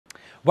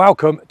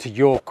Welcome to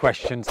Your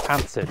Questions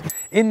Answered.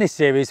 In this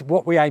series,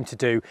 what we aim to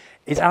do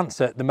is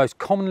answer the most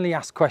commonly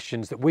asked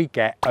questions that we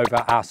get over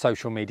our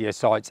social media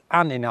sites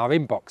and in our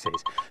inboxes.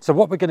 So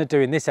what we're going to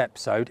do in this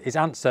episode is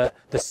answer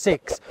the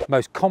 6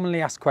 most commonly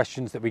asked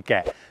questions that we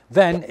get.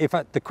 Then, if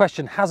the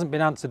question hasn't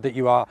been answered that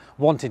you are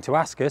wanting to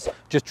ask us,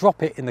 just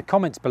drop it in the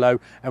comments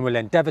below and we'll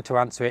endeavour to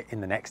answer it in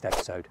the next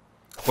episode.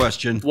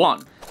 Question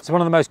 1. So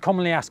one of the most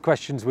commonly asked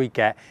questions we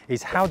get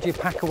is how do you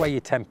pack away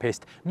your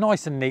Tempest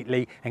nice and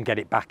neatly and get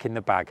it back in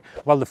the bag?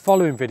 Well, the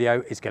following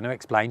video is going to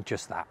explain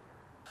just that.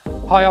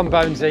 Hi, I'm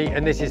Bonesy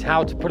and this is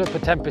how to put up a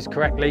Tempest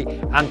correctly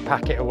and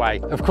pack it away.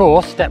 Of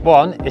course, step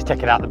 1 is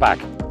take it out the bag.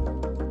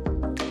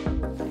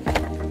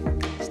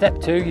 Step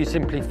 2, you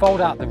simply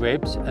fold out the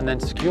ribs and then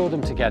secure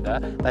them together.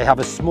 They have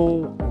a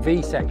small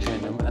V section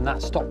in them and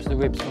that stops the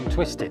ribs from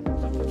twisting.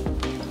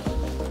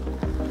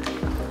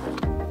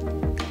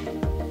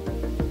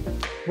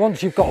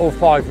 Once you've got all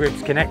 5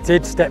 ribs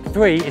connected, step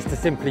 3 is to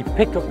simply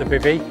pick up the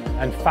bivvy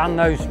and fan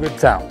those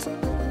ribs out.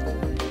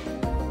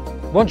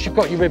 Once you've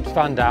got your ribs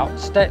fanned out,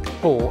 step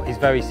 4 is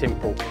very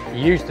simple.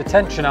 You use the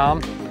tension arm,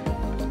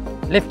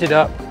 lift it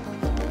up,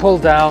 pull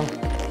down,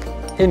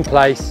 in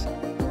place,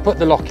 put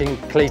the locking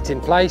cleat in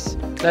place,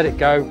 let it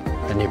go,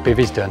 and your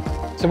bivvy's done.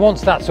 So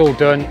once that's all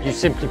done, you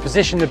simply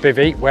position the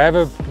bivvy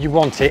wherever you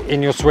want it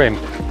in your swim.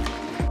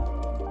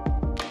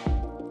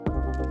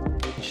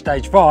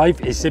 Stage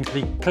 5 is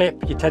simply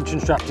clip your tension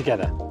strap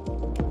together.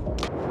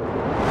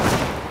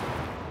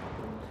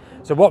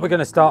 So what we're going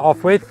to start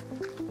off with,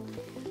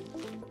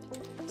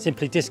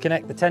 simply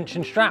disconnect the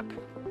tension strap.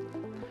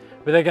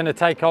 We're then going to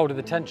take hold of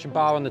the tension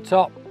bar on the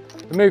top,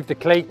 remove the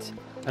cleat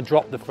and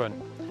drop the front.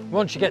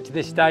 Once you get to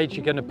this stage,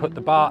 you're going to put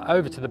the bar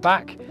over to the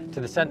back, to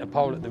the centre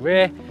pole at the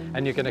rear,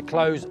 and you're going to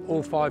close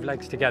all 5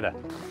 legs together.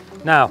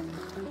 Now,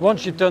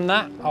 once you've done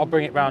that, I'll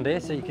bring it round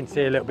here so you can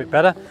see a little bit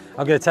better.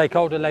 I'm going to take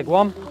hold of leg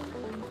 1.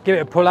 Give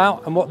it a pull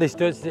out, and what this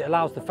does is it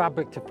allows the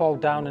fabric to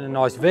fold down in a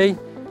nice V.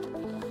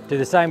 Do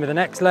the same with the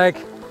next leg,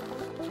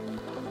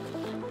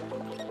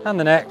 and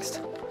the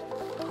next,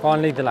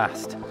 finally the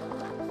last.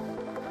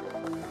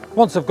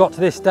 Once I've got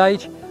to this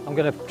stage, I'm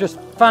going to just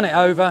fan it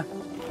over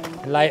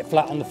and lay it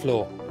flat on the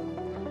floor.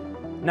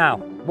 Now,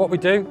 what we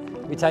do,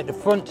 we take the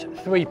front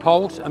 3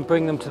 poles and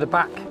bring them to the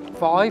back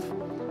 5,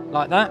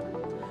 like that,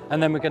 and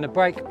then we're going to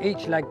break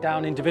each leg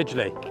down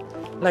individually.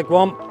 Leg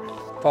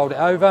 1, fold it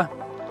over.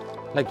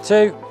 Leg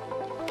 2,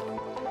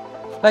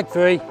 leg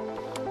 3,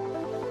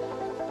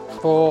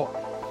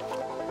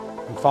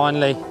 4, and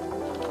finally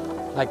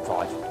leg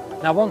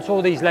 5. Now once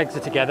all these legs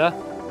are together,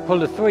 pull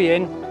the 3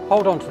 in,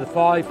 hold on to the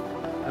 5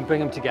 and bring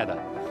them together.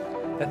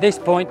 At this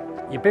point,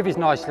 your bivvy's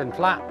nice and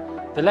flat,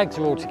 the legs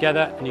are all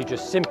together and you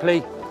just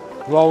simply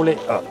roll it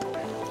up.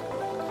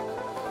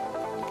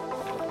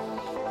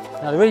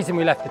 Now the reason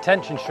we left the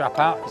tension strap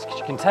out is because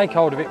you can take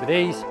hold of it with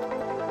ease,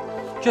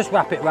 just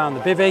wrap it around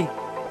the bivvy.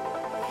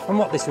 And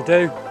what this will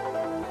do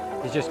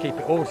is just keep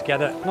it all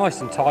together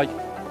nice and tight.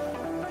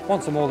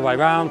 Once I'm all the way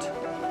round,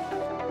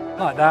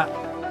 like that,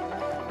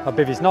 our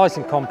bivvy's nice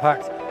and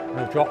compact and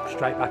will drop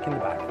straight back in the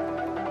bag.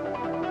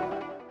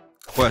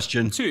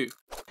 Question 2.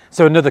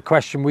 So another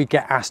question we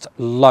get asked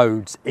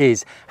loads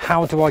is,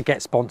 how do I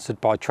get sponsored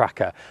by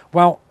Trakker?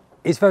 Well,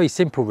 it's very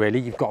simple really.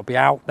 You've got to be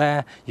out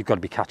there, you've got to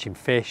be catching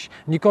fish,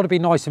 and you've got to be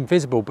nice and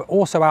visible, but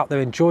also out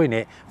there enjoying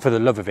it for the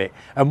love of it.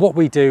 And what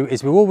we do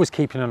is we're always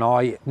keeping an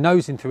eye,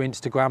 nosing through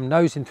Instagram,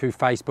 nosing through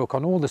Facebook,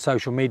 on all the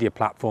social media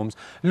platforms,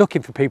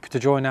 looking for people to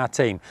join our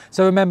team.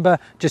 So remember,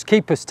 just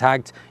keep us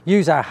tagged,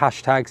 use our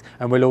hashtags,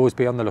 and we'll always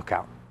be on the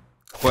lookout.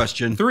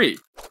 Question 3.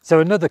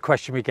 So another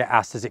question we get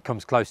asked as it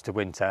comes close to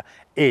winter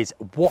is,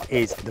 what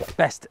is the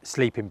best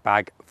sleeping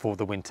bag for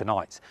the winter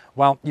nights?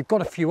 Well, you've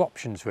got a few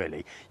options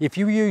really. If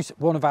you use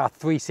one of our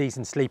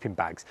 3-season sleeping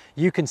bags,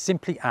 you can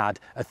simply add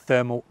a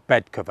thermal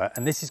bed cover,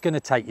 and this is going to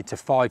take you to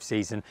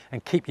 5-season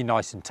and keep you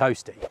nice and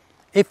toasty.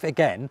 If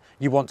again,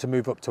 you want to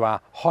move up to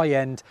our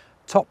high-end,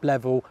 top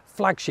level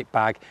flagship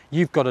bag,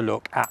 you've got to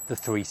look at the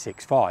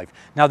 365.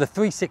 Now the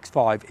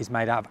 365 is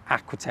made out of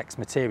Aquatex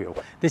material.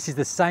 This is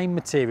the same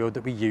material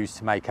that we use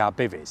to make our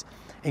bivvies.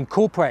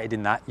 Incorporated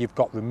in that, you've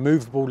got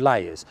removable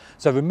layers.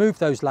 So remove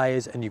those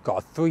layers and you've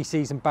got a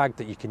 3-season bag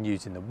that you can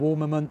use in the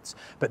warmer months,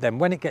 but then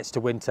when it gets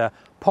to winter,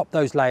 pop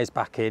those layers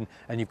back in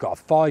and you've got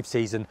a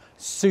 5-season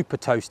super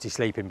toasty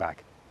sleeping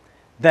bag.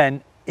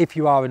 Then if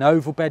you are an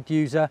oval bed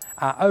user,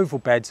 our oval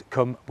beds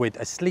come with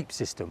a sleep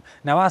system.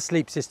 Now our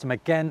sleep system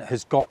again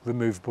has got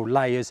removable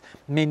layers,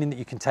 meaning that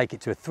you can take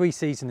it to a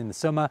 3-season in the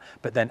summer,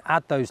 but then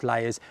add those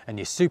layers and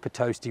you're super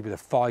toasty with a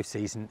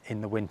 5-season in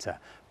the winter.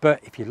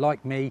 But if you're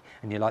like me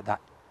and you like that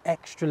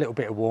extra little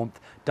bit of warmth,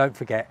 don't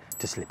forget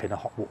to slip in a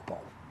hot water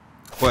bottle.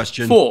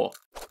 Question 4.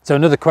 So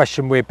another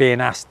question we're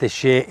being asked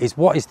this year is,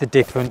 what is the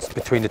difference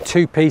between a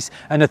 2-piece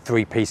and a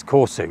 3-piece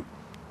core suit?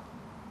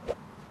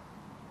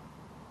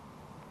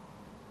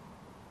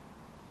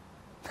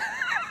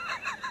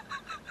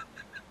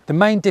 The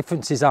main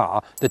differences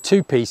are the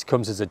 2-piece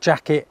comes as a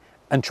jacket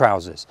and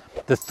trousers.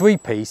 The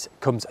 3-piece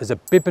comes as a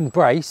bib and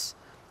brace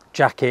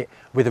jacket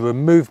with a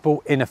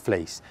removable inner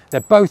fleece.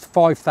 They're both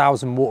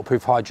 5000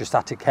 waterproof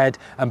hydrostatic head,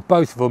 and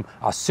both of them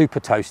are super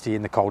toasty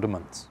in the colder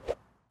months.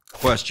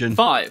 Question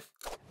 5.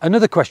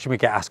 Another question we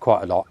get asked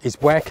quite a lot is,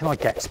 where can I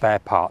get spare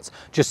parts?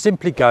 Just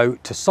simply go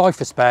to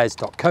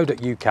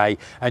cypherspares.co.uk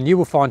and you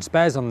will find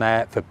spares on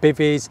there for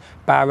bivvies,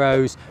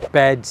 barrows,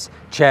 beds,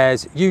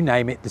 chairs, you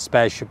name it, the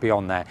spares should be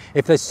on there.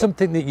 If there's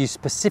something that you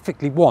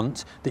specifically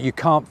want that you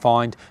can't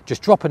find,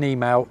 just drop an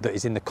email that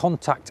is in the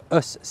contact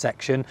us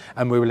section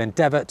and we will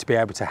endeavour to be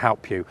able to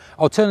help you.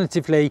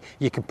 Alternatively,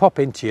 you can pop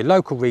into your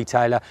local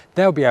retailer,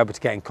 they'll be able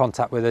to get in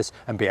contact with us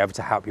and be able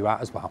to help you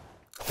out as well.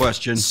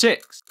 Question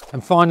 6.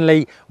 And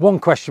finally, one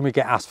question we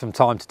get asked from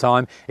time to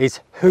time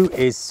is, who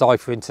is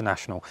Cypher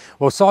International?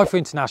 Well, Cypher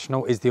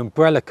International is the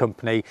umbrella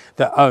company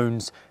that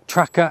owns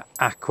Trakker,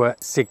 Aqua,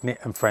 Signet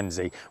and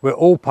Frenzy. We're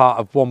all part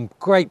of one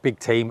great big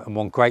team and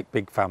one great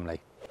big family.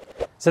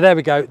 So there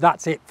we go,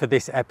 that's it for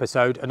this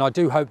episode, and I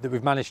do hope that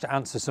we've managed to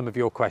answer some of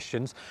your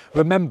questions.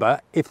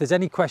 Remember, if there's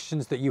any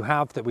questions that you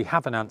have that we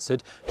haven't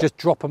answered, just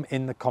drop them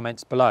in the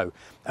comments below.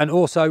 And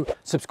also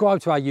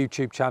subscribe to our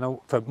YouTube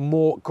channel for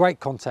more great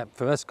content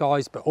for us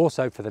guys, but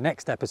also for the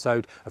next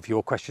episode of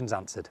Your Questions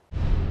Answered.